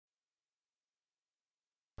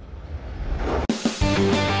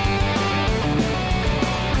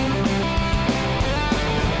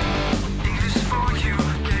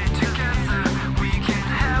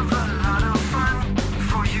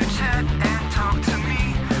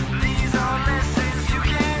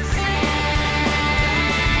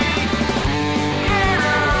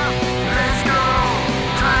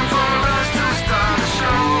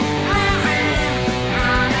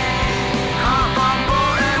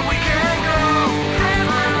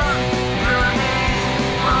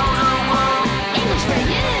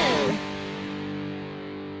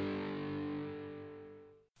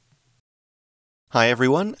Hi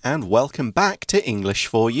everyone, and welcome back to English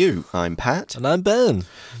for You. I'm Pat. And I'm Ben.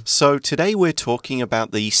 So today we're talking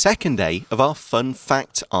about the second day of our fun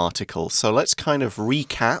fact article. So let's kind of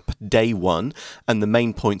recap day one and the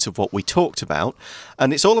main points of what we talked about.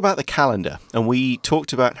 And it's all about the calendar. And we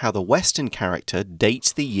talked about how the Western character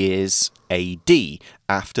dates the years AD,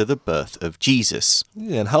 after the birth of Jesus.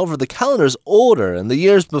 Yeah, and however, the calendar is older, and the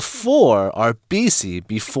years before are BC,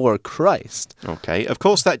 before Christ. Okay, of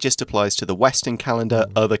course that just applies to the Western calendar.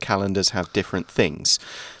 Other calendars have different things.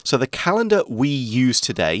 So the calendar we use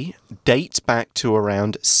today dates back to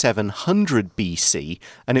around 700 BC,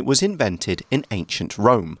 and it was invented in ancient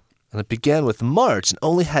Rome. And it began with March and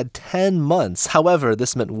only had 10 months. However,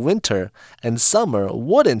 this meant winter and summer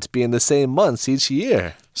wouldn't be in the same months each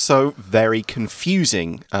year. So, very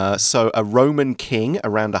confusing. So, a Roman king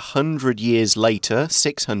around 100 years later,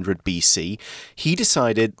 600 BC, he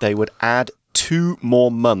decided they would add 2 more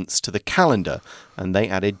months to the calendar, and they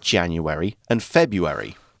added January and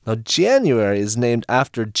February. Now, January is named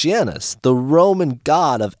after Janus, the Roman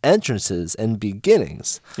god of entrances and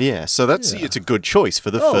beginnings. Yeah, so it's a good choice for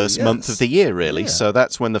the first month of the year, really. Yeah. So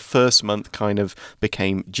that's when the first month kind of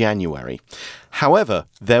became January. However,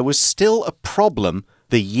 there was still a problem.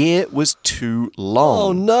 The year was too long.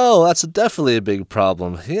 Oh, no, that's definitely a big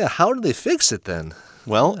problem. Yeah, how did they fix it then?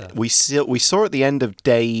 Well, we saw at the end of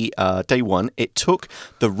day one, it took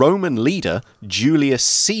the Roman leader, Julius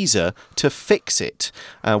Caesar, to fix it.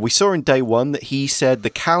 We saw in day one that he said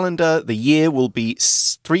the year will be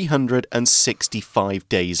 365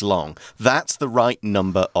 days long. That's the right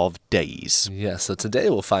number of days. Yeah, so today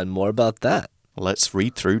we'll find more about that. Let's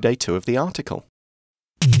read through day 2 of the article.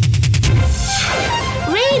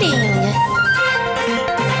 Reading.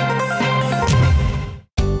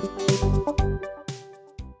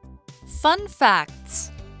 Fun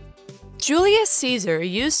facts. Julius Caesar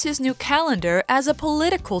used his new calendar as a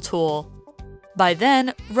political tool. By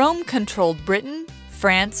then, Rome controlled Britain,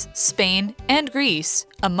 France, Spain, and Greece,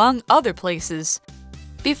 among other places.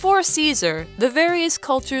 Before Caesar, the various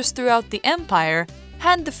cultures throughout the empire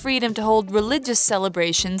had the freedom to hold religious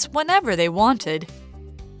celebrations whenever they wanted.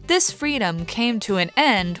 This freedom came to an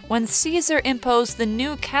end when Caesar imposed the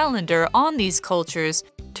new calendar on these cultures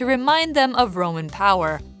to remind them of Roman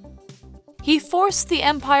power. He forced the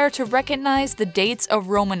empire to recognize the dates of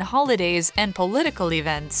Roman holidays and political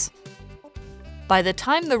events. By the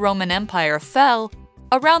time the Roman Empire fell,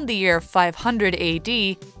 around the year 500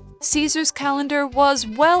 AD, Caesar's calendar was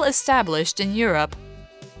well established in Europe.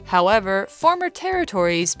 However, former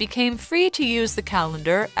territories became free to use the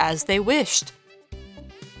calendar as they wished.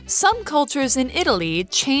 Some cultures in Italy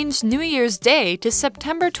changed New Year's Day to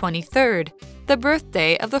September 23rd, the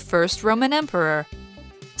birthday of the first Roman emperor.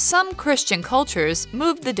 Some Christian cultures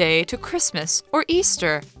moved the day to Christmas or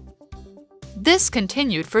Easter. This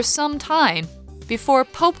continued for some time before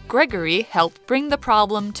Pope Gregory helped bring the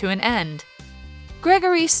problem to an end.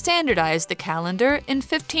 Gregory standardized the calendar in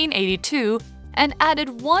 1582 and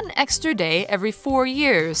added 1 extra day every 4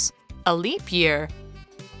 years, a leap year.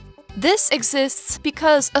 This exists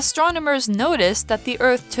because astronomers noticed that the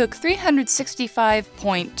Earth took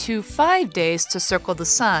 365.25 days to circle the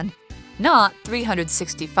Sun, not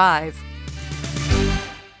 365.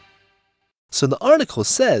 So the article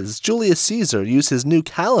says Julius Caesar used his new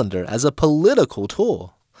calendar as a political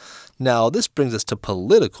tool. Now, this brings us to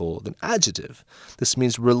political, the adjective. This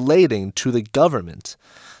means relating to the government.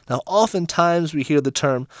 Now, oftentimes we hear the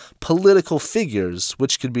term political figures,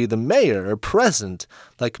 which could be the mayor or president,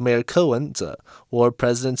 like Mayor Cohen or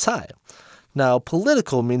President Tsai. Now,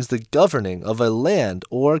 political means the governing of a land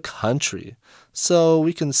or country. So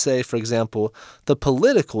we can say, for example, the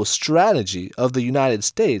political strategy of the United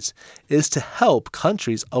States is to help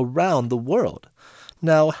countries around the world.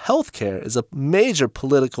 Now, healthcare is a major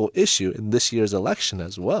political issue in this year's election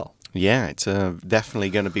as well. Yeah, it's definitely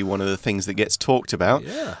going to be one of the things that gets talked about.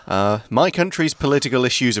 Yeah. My country's political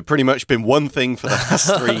issues have pretty much been one thing for the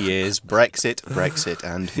last 3 years. Brexit,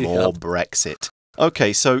 and more Brexit.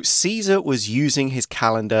 Okay, so Caesar was using his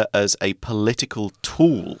calendar as a political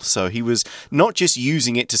tool. So he was not just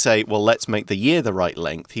using it to say, well, let's make the year the right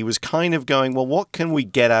length. He was kind of going, well, what can we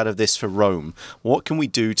get out of this for Rome? What can we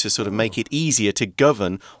do to sort of make it easier to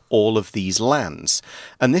govern all of these lands?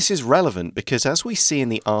 And this is relevant because, as we see in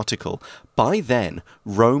the article, by then,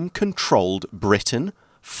 Rome controlled Britain,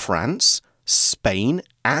 France, Spain,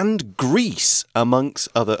 and Greece, among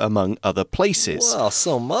other places. Wow,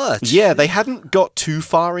 so much. Yeah, they hadn't got too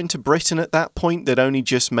far into Britain at that point. They'd only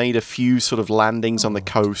just made a few sort of landings on the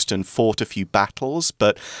coast and fought a few battles.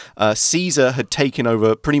 But Caesar had taken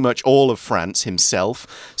over pretty much all of France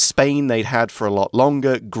himself. Spain they'd had for a lot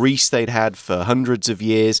longer. Greece they'd had for hundreds of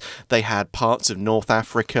years. They had parts of North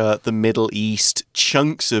Africa, the Middle East,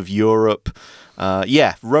 chunks of Europe.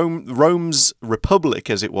 Rome's republic,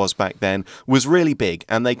 as it was back then, was really big,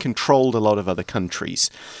 and they controlled a lot of other countries.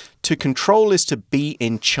 To control is to be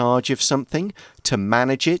in charge of something, to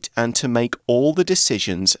manage it, and to make all the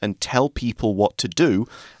decisions and tell people what to do,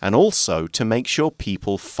 and also to make sure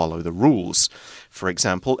people follow the rules. For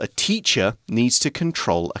example, a teacher needs to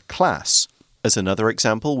control a class. As another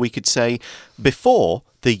example, we could say, before,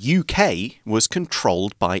 the UK was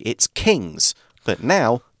controlled by its kings, but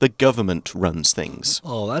now the government runs things.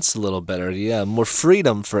 Oh, that's a little better. Yeah, more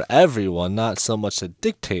freedom for everyone, not so much a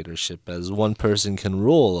dictatorship as one person can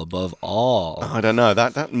rule above all. I don't know.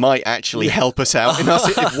 That might actually help us out.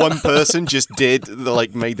 If one person just made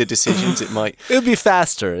the decisions, it might... It'd be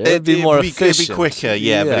faster. It'd be more efficient. It'd be quicker,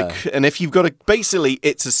 yeah. And if you've got basically,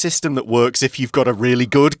 it's a system that works if you've got a really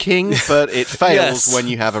good king, but it fails when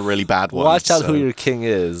you have a really bad one. Watch out who your king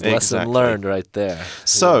is. Lesson learned right there.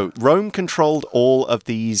 So, Rome controlled all of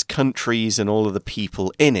these countries and all of the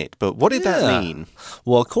people in it. But what did that mean?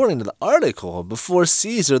 Well, according to the article, before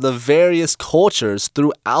Caesar, the various cultures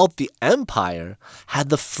throughout the empire had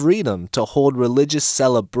the freedom to hold religious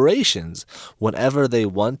celebrations whenever they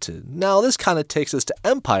wanted. Now, this kind of takes us to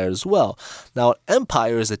empire as well. Now, an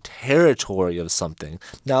empire is a territory of something.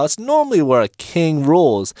 Now, it's normally where a king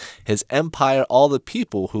rules his empire, all the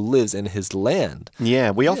people who lives in his land.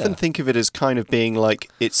 Yeah, we often think of it as kind of being like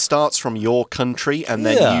it starts from your country and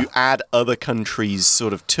then you add other countries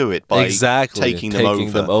sort of to it by taking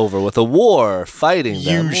them over with a war, fighting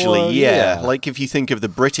them. Usually, like if you think of the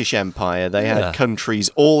British Empire, they had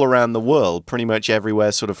countries all around the world, pretty much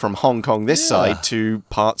everywhere, sort of from Hong Kong this side to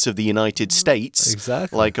parts of the United States,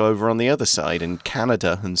 like over on the other side, and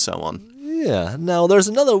Canada and so on. Yeah. Now, there's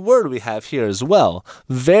another word we have here as well.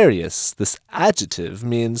 Various. This adjective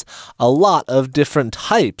means a lot of different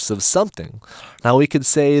types of something. Now, we could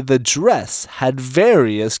say the dress had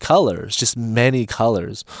various colors, just many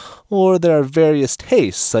colors. Or there are various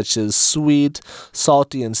tastes, such as sweet,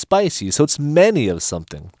 salty, and spicy. So it's many of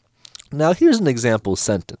something. Now, here's an example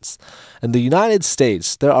sentence. In the United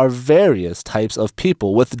States, there are various types of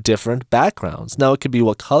people with different backgrounds. Now, it could be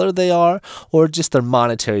what color they are, or just their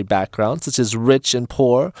monetary background, such as rich and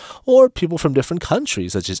poor, or people from different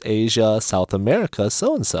countries, such as Asia, South America,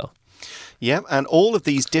 so-and-so. Yeah, and all of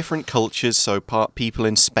these different cultures, so people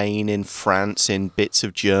in Spain, in France, in bits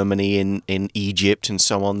of Germany, in Egypt, and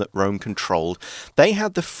so on that Rome controlled, they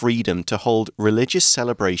had the freedom to hold religious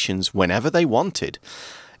celebrations whenever they wanted.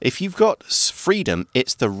 If you've got freedom,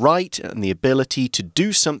 it's the right and the ability to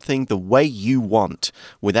do something the way you want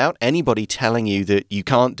without anybody telling you that you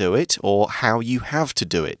can't do it or how you have to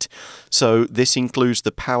do it. So this includes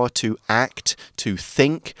the power to act, to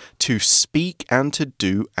think, to speak, and to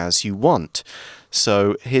do as you want.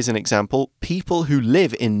 So here's an example. People who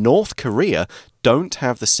live in North Korea don't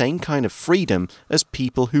have the same kind of freedom as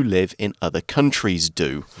people who live in other countries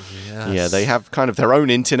do. Yes. Yeah, they have kind of their own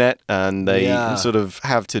internet and they sort of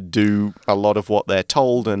have to do a lot of what they're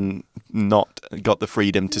told and not got the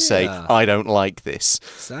freedom to say, I don't like this,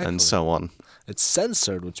 and so on. It's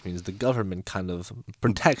censored, which means the government kind of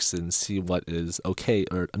protects it and see what is okay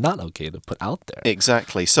or not okay to put out there.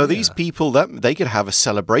 Exactly. So these people, they could have a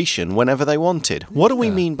celebration whenever they wanted. What do we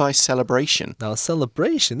mean by celebration? Now,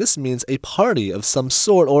 celebration, this means a party of some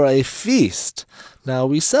sort or a feast. Now,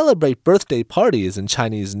 we celebrate birthday parties in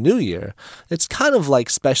Chinese New Year. It's kind of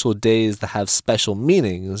like special days that have special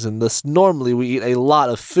meanings, and thus normally we eat a lot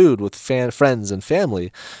of food with friends and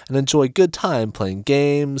family and enjoy good time playing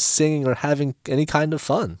games, singing, or having any kind of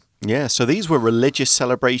fun. Yeah, so these were religious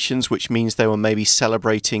celebrations, which means they were maybe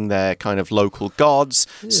celebrating their kind of local gods,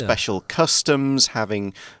 special customs,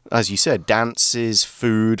 having, as you said, dances,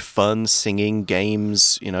 food, fun, singing,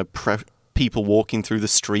 games, people walking through the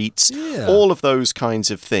streets, all of those kinds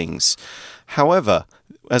of things. However,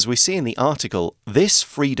 as we see in the article, this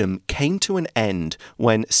freedom came to an end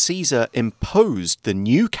when Caesar imposed the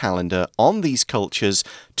new calendar on these cultures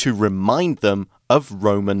to remind them of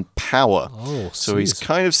Roman power. So he's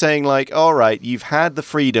kind of saying like, all right, you've had the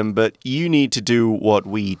freedom, but you need to do what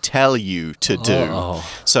we tell you to do.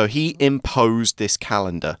 So he imposed this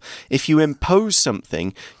calendar. If you impose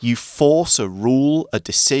something, you force a rule, a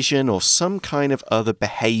decision, or some kind of other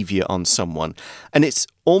behavior on someone. And it's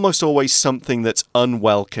almost always something that's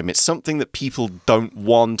unwelcome. It's something that people don't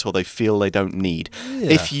want or they feel they don't need.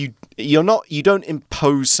 Yeah. If you don't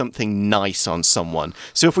impose something nice on someone.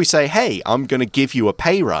 So if we say, hey, I'm going to give you a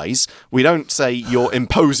pay rise, we don't say you're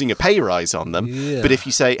imposing a pay rise on them. Yeah. But if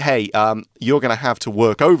you say, hey, you're going to have to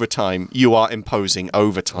work overtime, you are imposing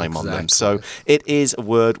overtime on them. So it is a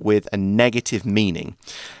word with a negative meaning.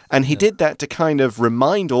 And he did that to kind of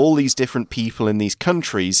remind all these different people in these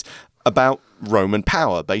countries about Roman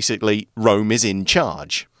power. Basically, Rome is in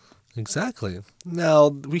charge. Exactly. Now,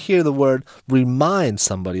 we hear the word remind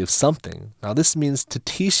somebody of something. Now, this means to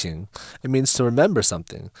teaching. It means to remember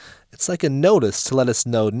something. It's like a notice to let us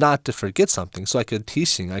know not to forget something. So I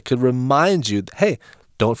could remind you, hey,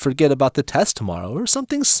 don't forget about the test tomorrow, or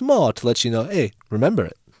something small to let you know, hey, remember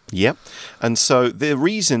it. Yep. And so the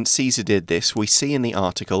reason Caesar did this, we see in the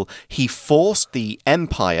article, he forced the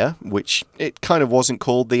empire, which it kind of wasn't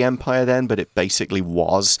called the empire then, but it basically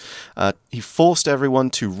was. He forced everyone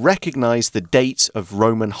to recognize the dates of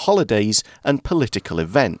Roman holidays and political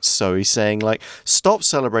events. So he's saying, like, stop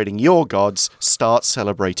celebrating your gods, start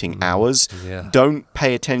celebrating ours. Yeah. Don't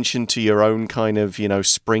pay attention to your own kind of,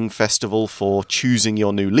 spring festival for choosing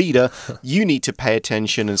your new leader. You need to pay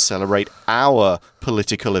attention and celebrate our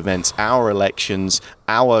political events, our elections,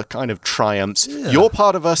 our kind of triumphs. Yeah. You're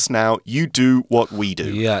part of us now. You do what we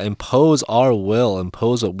do. Yeah, impose our will,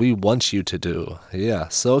 impose what we want you to do. Yeah,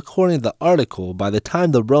 so according to the article, by the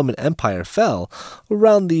time the Roman Empire fell,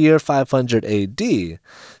 around the year 500 AD,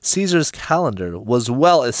 Caesar's calendar was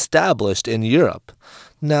well established in Europe.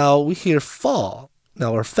 Now, we hear fall.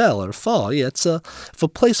 Now, or fell, or fall. Yeah, if a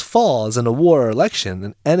place falls in a war or election,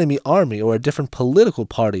 an enemy army or a different political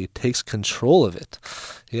party takes control of it.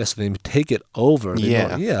 Yes, they take it over.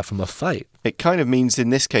 From a fight. It kind of means in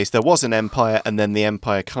this case there was an empire and then the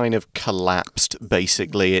empire kind of collapsed,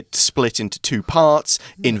 basically. It split into two parts.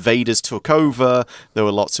 Invaders took over. There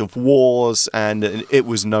were lots of wars and it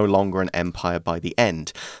was no longer an empire by the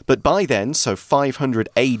end. But by then, so 500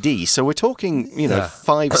 AD, so we're talking,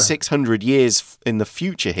 500-600 years in the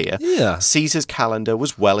future here, Caesar's calendar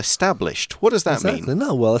was well established. What does that mean? Exactly.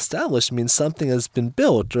 No, well established means something has been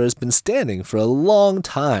built or has been standing for a long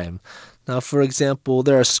time. Now, for example,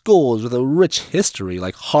 there are schools with a rich history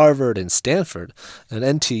like Harvard and Stanford and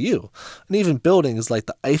NTU, and even buildings like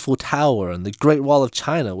the Eiffel Tower and the Great Wall of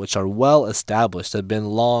China, which are well established, have been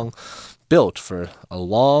long built for a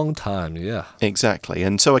long time, yeah. Exactly.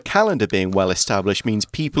 And so a calendar being well established means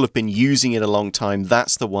people have been using it a long time.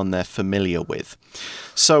 That's the one they're familiar with.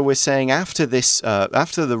 So we're saying after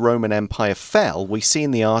the Roman Empire fell, we see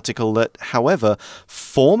in the article that, however,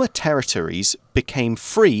 former territories became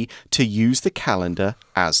free to use the calendar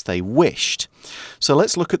as they wished. So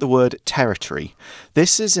let's look at the word territory.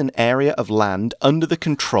 This is an area of land under the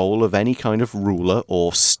control of any kind of ruler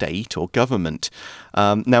or state or government.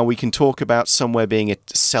 Now we can talk about somewhere being a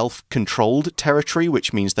self-controlled territory,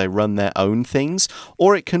 which means they run their own things,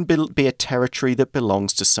 or it can be a territory that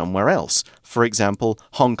belongs to somewhere else. For example,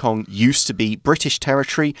 Hong Kong used to be British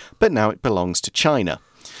territory, but now it belongs to China.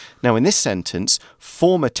 Now, in this sentence,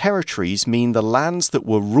 former territories mean the lands that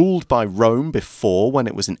were ruled by Rome before when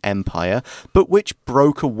it was an empire, but which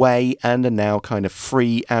broke away and are now kind of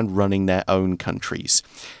free and running their own countries.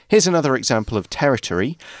 Here's another example of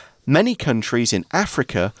territory. Many countries in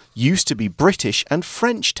Africa used to be British and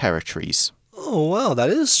French territories. Oh, wow,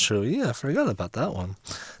 that is true. Yeah, I forgot about that one.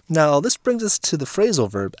 Now, this brings us to the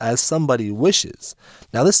phrasal verb, as somebody wishes.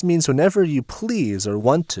 Now, this means whenever you please or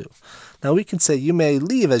want to. Now, we can say you may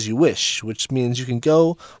leave as you wish, which means you can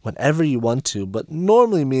go whenever you want to, but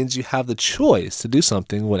normally means you have the choice to do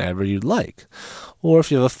something whenever you'd like. Or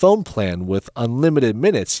if you have a phone plan with unlimited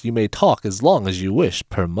minutes, you may talk as long as you wish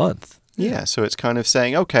per month. Yeah, so it's kind of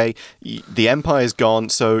saying, okay, the empire's gone,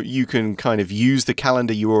 so you can kind of use the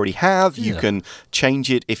calendar you already have. You can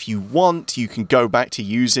change it if you want. You can go back to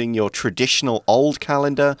using your traditional old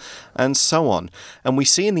calendar and so on. And we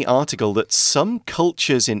see in the article that some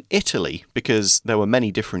cultures in Italy, because there were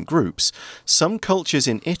many different groups, some cultures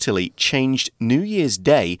in Italy changed New Year's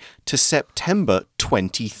Day to September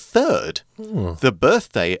 23rd. The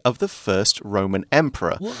birthday of the first Roman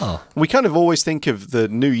emperor. Wow. We kind of always think of the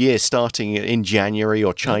New Year starting in January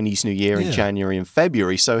or Chinese New Year in January and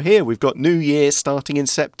February. So here we've got New Year starting in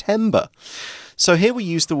September. So here we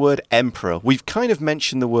use the word emperor. We've kind of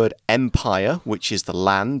mentioned the word empire, which is the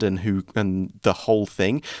land and the whole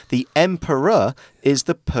thing. The emperor is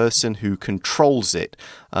the person who controls it.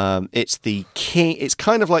 It's the king. It's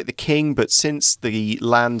kind of like the king, but since the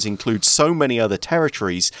lands include so many other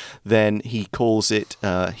territories, then he calls it,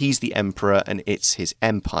 he's the emperor and it's his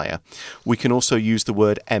empire. We can also use the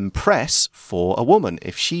word empress for a woman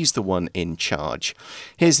if she's the one in charge.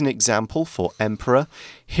 Here's an example for emperor.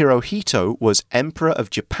 Hirohito was emperor of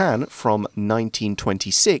Japan from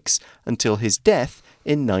 1926 until his death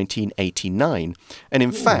in 1989. And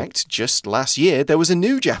in fact, just last year, there was a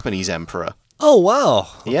new Japanese emperor. Oh, wow.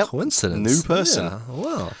 Yep. Coincidence. New person. Yeah.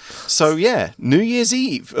 Wow. So, yeah, New Year's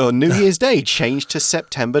Eve or New Year's Day changed to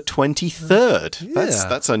September 23rd. Yeah.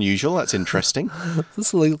 That's unusual. That's interesting.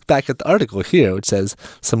 Let's look back at the article here, which says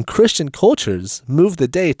some Christian cultures move the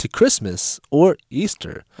day to Christmas or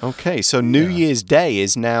Easter. Okay, so New Year's Day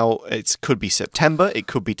is now, it could be September, it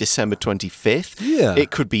could be December 25th. Yeah.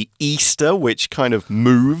 It could be Easter, which kind of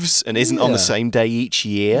moves and isn't on the same day each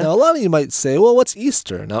year. Now, a lot of you might say, well, what's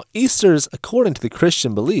Easter? Now, Easter's, according to the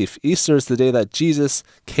Christian belief, Easter is the day that Jesus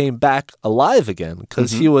came back alive again,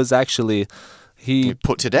 because he was actually... He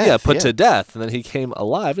put to death. Yeah, put to death. And then he came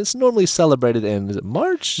alive. It's normally celebrated in is it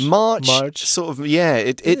March? March. Sort of, yeah.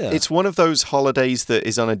 It's one of those holidays that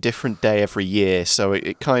is on a different day every year. So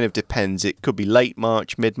it kind of depends. It could be late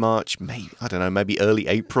March, mid-March, maybe, I don't know, maybe early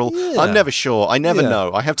April. Yeah. I'm never sure. I never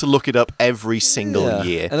know. I have to look it up every single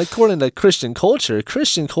year. And according to Christian culture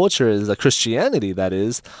is Christianity, that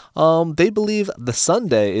is, they believe the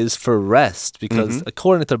Sunday is for rest because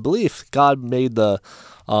according to their belief, God made the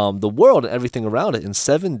world and everything around it in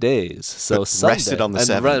 7 days. So Sunday, rested on the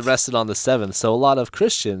 7th. Rested on the 7th. So a lot of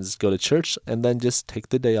Christians go to church and then just take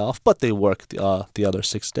the day off, but they work the other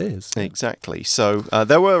 6 days. Exactly. So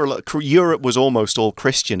Europe was almost all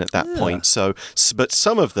Christian at that point. So, but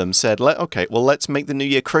some of them said, okay, well, let's make the New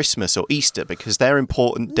Year Christmas or Easter because they're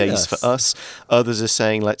important days for us. Others are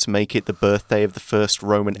saying, let's make it the birthday of the first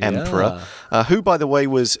Roman emperor, who, by the way,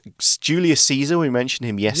 was Julius Caesar. We mentioned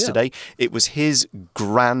him yesterday. It was his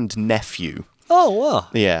grandnephew. Oh, wow.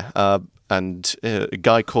 Yeah. And a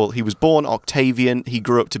guy he was born Octavian. He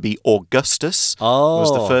grew up to be Augustus,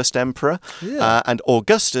 was the first emperor. Yeah. And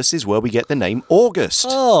Augustus is where we get the name August.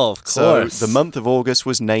 Oh, of course. So the month of August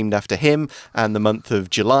was named after him, and the month of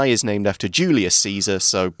July is named after Julius Caesar.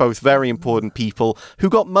 So both very important people who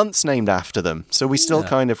got months named after them. So we still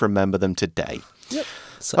kind of remember them today. Yep.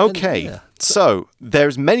 So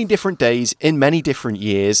there's many different days in many different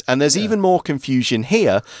years, and there's even more confusion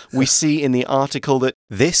here. We see in the article that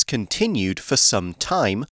this continued for some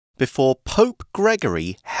time before Pope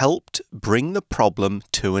Gregory helped bring the problem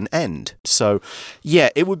to an end. So, yeah,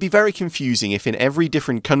 it would be very confusing if in every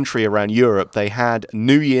different country around Europe they had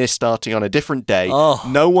New Year starting on a different day.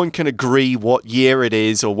 No one can agree what year it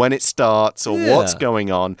is or when it starts or what's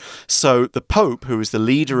going on. So the Pope, who is the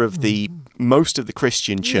leader of most of the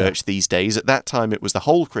Christian church these days, at that time it was the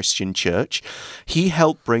whole Christian church, he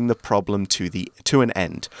helped bring the problem to an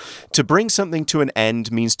end. To bring something to an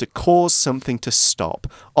end means to cause something to stop,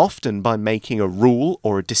 often by making a rule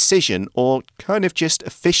or a decision or kind of just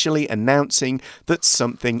officially announcing that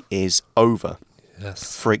something is over.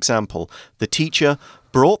 Yes. For example, the teacher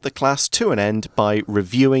brought the class to an end by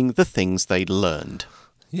reviewing the things they'd learned.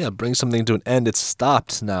 Yeah, bring something to an end. It's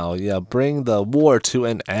stopped now. Yeah, bring the war to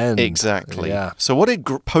an end. Exactly. Yeah. So what did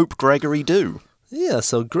Pope Gregory do? Yeah,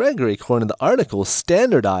 so Gregory, according to the article,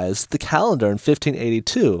 standardized the calendar in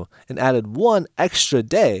 1582 and added one extra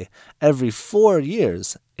day every 4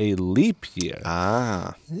 years, a leap year.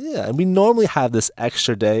 Ah. Yeah, and we normally have this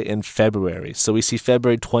extra day in February. So we see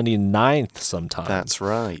February 29th sometimes. That's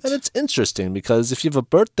right. And it's interesting because if you have a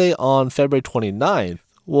birthday on February 29th,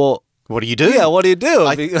 well... What do you do? Yeah, what do you do?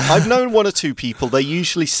 I've known one or two people. They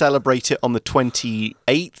usually celebrate it on the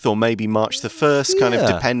 28th or maybe March the 1st, kind of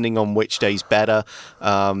depending on which day's better.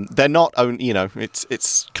 They're not,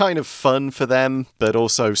 it's kind of fun for them, but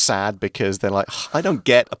also sad because they're like, I don't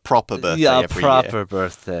get a proper birthday every year. Yeah, a proper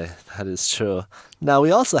birthday. That is true. Now,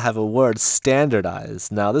 we also have a word,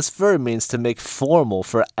 standardized. Now, this verb means to make formal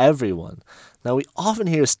for everyone. Now, we often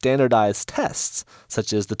hear standardized tests,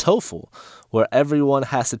 such as the TOEFL, where everyone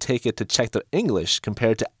has to take it to check their English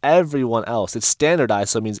compared to everyone else. It's standardized,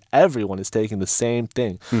 so it means everyone is taking the same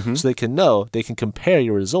thing. So they can compare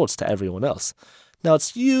your results to everyone else. Now,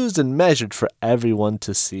 it's used and measured for everyone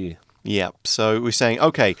to see. Yeah, so we're saying,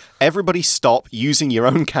 okay, everybody stop using your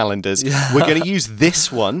own calendars. Yeah. We're going to use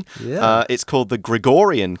this one. Yeah. It's called the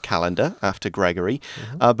Gregorian calendar, after Gregory.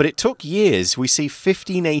 But it took years. We see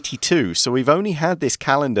 1582, so we've only had this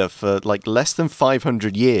calendar for like less than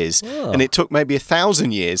 500 years. Oh. And it took maybe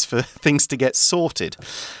 1,000 years for things to get sorted.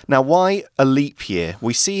 Now, why a leap year?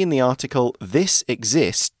 We see in the article, this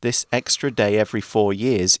exists, this extra day every 4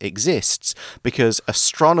 years exists because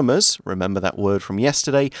astronomers, remember that word from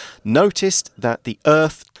yesterday, noticed that the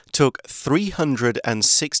Earth took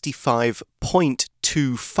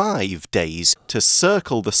 365.25 days to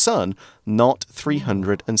circle the sun, not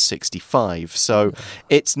 365. So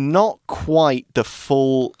it's not quite the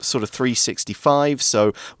full sort of 365.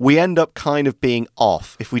 So we end up kind of being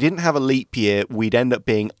off. If we didn't have a leap year, we'd end up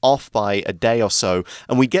being off by a day or so.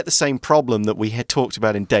 And we get the same problem that we had talked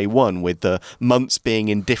about in day one with the months being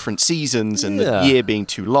in different seasons and the year being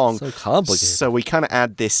too long. So complicated. So we kind of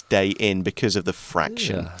add this day in because of the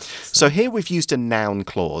fraction. Yeah. So here we've used a noun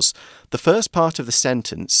clause. The first part of the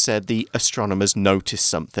sentence said the astronomers noticed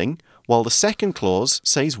something, while the second clause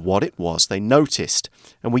says what it was they noticed.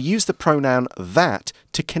 And we use the pronoun that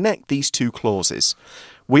to connect these two clauses.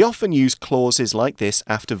 We often use clauses like this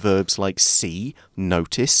after verbs like see,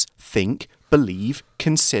 notice, think, believe,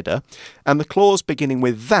 consider. And the clause beginning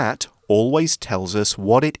with that always tells us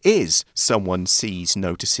what it is someone sees,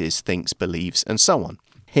 notices, thinks, believes, and so on.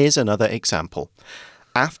 Here's another example.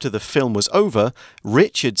 After the film was over,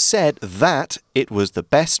 Richard said that it was the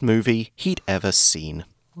best movie he'd ever seen.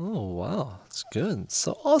 Oh, wow. That's good.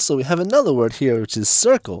 So also we have another word here, which is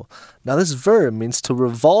circle. Now this verb means to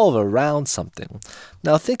revolve around something.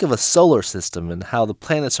 Now think of a solar system and how the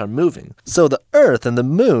planets are moving. So the Earth and the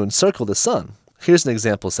Moon circle the sun. Here's an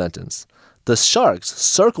example sentence. The sharks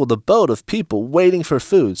circled the boat of people waiting for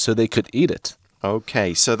food so they could eat it.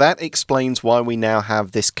 Okay, so that explains why we now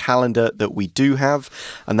have this calendar that we do have,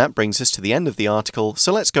 and that brings us to the end of the article,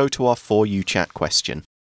 so let's go to our For You chat question.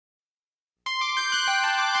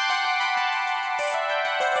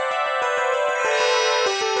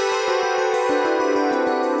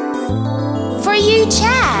 For You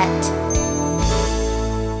chat.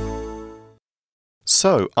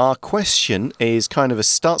 So, our question is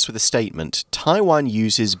starts with a statement. Taiwan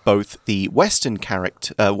uses both the Western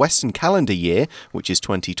calendar year, which is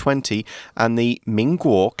 2020, and the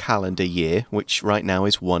Mingguo calendar year, which right now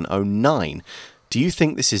is 109. Do you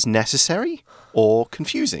think this is necessary or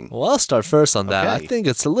confusing? Well, I'll start first on that. Okay. I think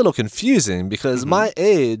it's a little confusing because my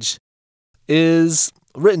age is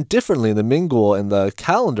written differently in the Mingguo and the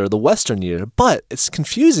calendar, the Western year. But it's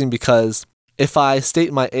confusing because if I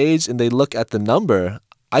state my age and they look at the number,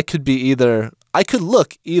 I could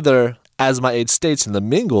look either as my age states in the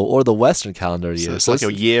Mingguo or the Western calendar year. So it's like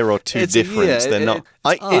a year or two difference.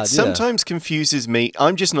 It sometimes confuses me.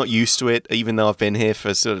 I'm just not used to it, even though I've been here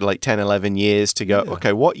for sort of like 10, 11 years to go,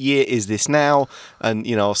 okay, what year is this now? And,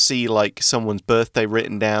 I'll see like someone's birthday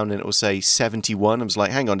written down and it will say 71. I was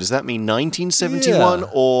like, hang on, does that mean 1971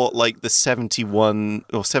 or like the 71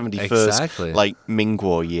 or 71st like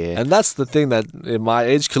Mingguo year? And that's the thing that my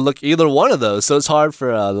age could look either one of those. So it's hard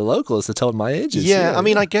for the locals to tell what my age is. Yeah, I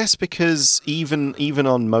mean, I guess because even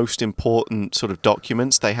on most important sort of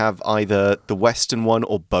documents, they have either the Western one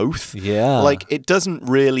or both. Yeah. Like, it doesn't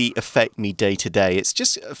really affect me day to day. It's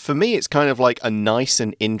just, for me, it's kind of like a nice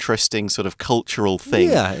and interesting sort of cultural thing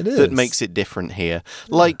that makes it different here.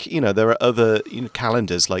 Yeah. Like, there are other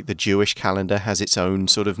calendars, like the Jewish calendar has its own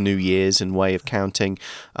sort of New Year's and way of counting.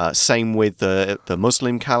 Same with the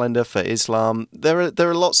Muslim calendar for Islam. There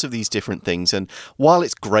are lots of these different things. And while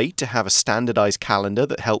it's great to have a standardized calendar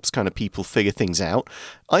that helps kind of people figure things out,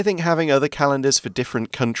 I think having other calendars for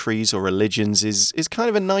different countries or religions is kind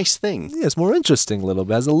of a nice thing. Yeah, it's more interesting a little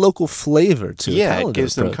bit. It has a local flavor to the calendar it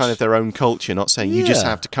gives approach. them kind of their own culture, not saying you just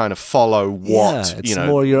have to kind of follow what, it's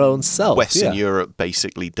more your own self. Western Europe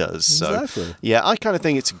basically does. Exactly. So, yeah, I kind of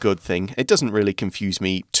think it's a good thing. It doesn't really confuse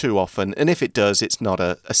me too often, and if it does, it's not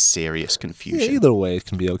a serious confusion. Yeah, either way, it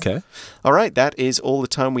can be okay. All right, that is all the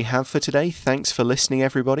time we have for today. Thanks for listening,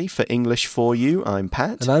 everybody. For English For You, I'm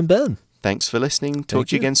Pat. And I'm Ben. Thanks for listening. Talk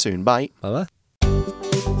to you again soon. Bye. Bye-bye.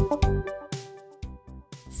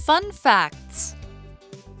 Fun facts.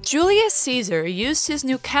 Julius Caesar used his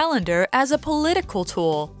new calendar as a political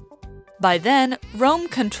tool. By then, Rome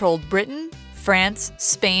controlled Britain, France,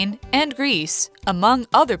 Spain, and Greece, among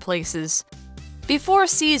other places. Before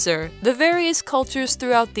Caesar, the various cultures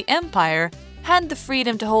throughout the empire had the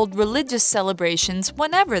freedom to hold religious celebrations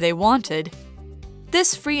whenever they wanted.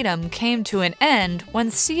 This freedom came to an end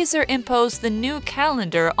when Caesar imposed the new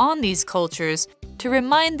calendar on these cultures to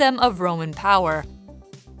remind them of Roman power.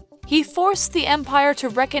 he forced the empire to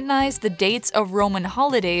recognize the dates of Roman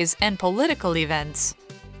holidays and political events.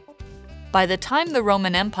 By the time the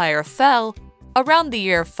Roman Empire fell, around the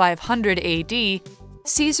year 500 AD,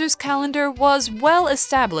 Caesar's calendar was well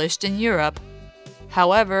established in Europe.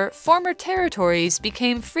 However, former territories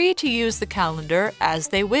became free to use the calendar as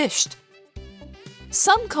they wished.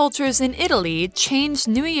 Some cultures in Italy changed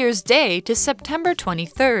New Year's Day to September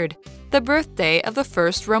 23rd, the birthday of the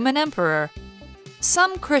first Roman emperor.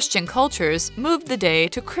 Some Christian cultures moved the day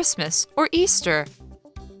to Christmas or Easter.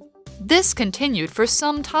 This continued for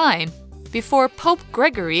some time before Pope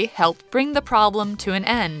Gregory helped bring the problem to an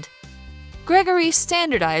end. Gregory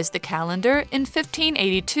standardized the calendar in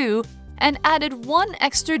 1582 and added one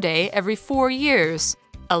extra day every 4 years,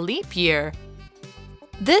 a leap year.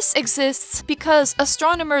 This exists because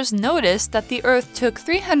astronomers noticed that the Earth took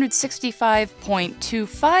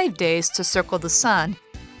 365.25 days to circle the Sun,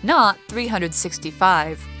 not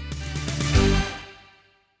 365.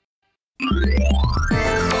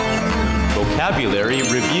 Vocabulary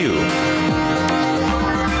Review.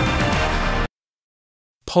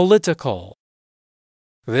 Political.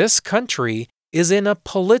 This country is in a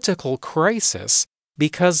political crisis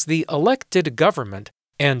because the elected government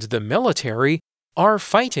and the military are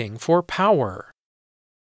fighting for power.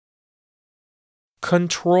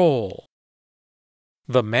 Control.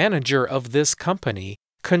 The manager of this company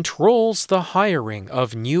controls the hiring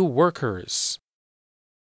of new workers.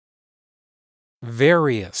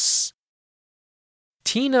 Various.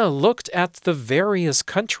 Tina looked at the various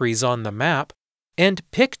countries on the map and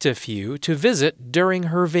picked a few to visit during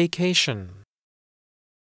her vacation.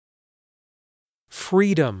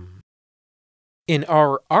 Freedom. In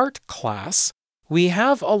our art class, we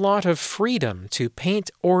have a lot of freedom to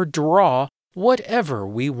paint or draw whatever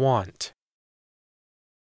we want.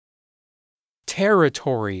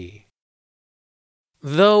 Territory.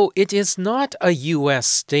 Though it is not a U.S.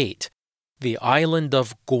 state, the island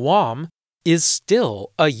of Guam is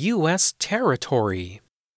still a U.S. territory.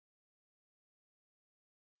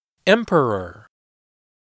 Emperor.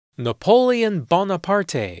 Napoleon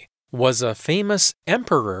Bonaparte was a famous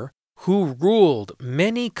emperor who ruled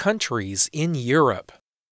many countries in Europe.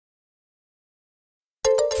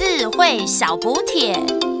 智慧小补帖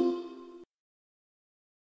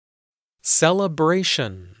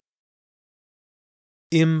Celebration.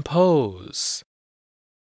 Impose.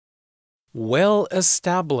 Well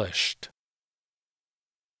established.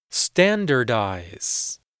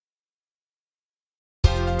 Standardize.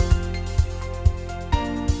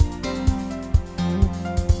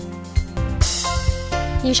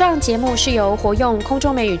 以上节目是由活用空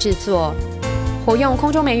中美语制作，活用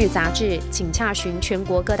空中美语杂志，请洽询全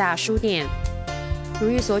国各大书店。如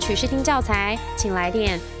欲索取试听教材，请来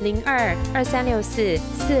电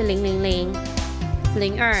02-2364-4000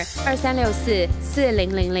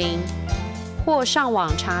 02-2364-4000，或上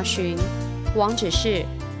网查询，网址是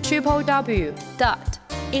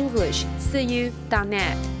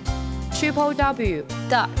www.english4u.net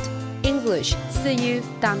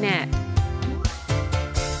www.english4u.net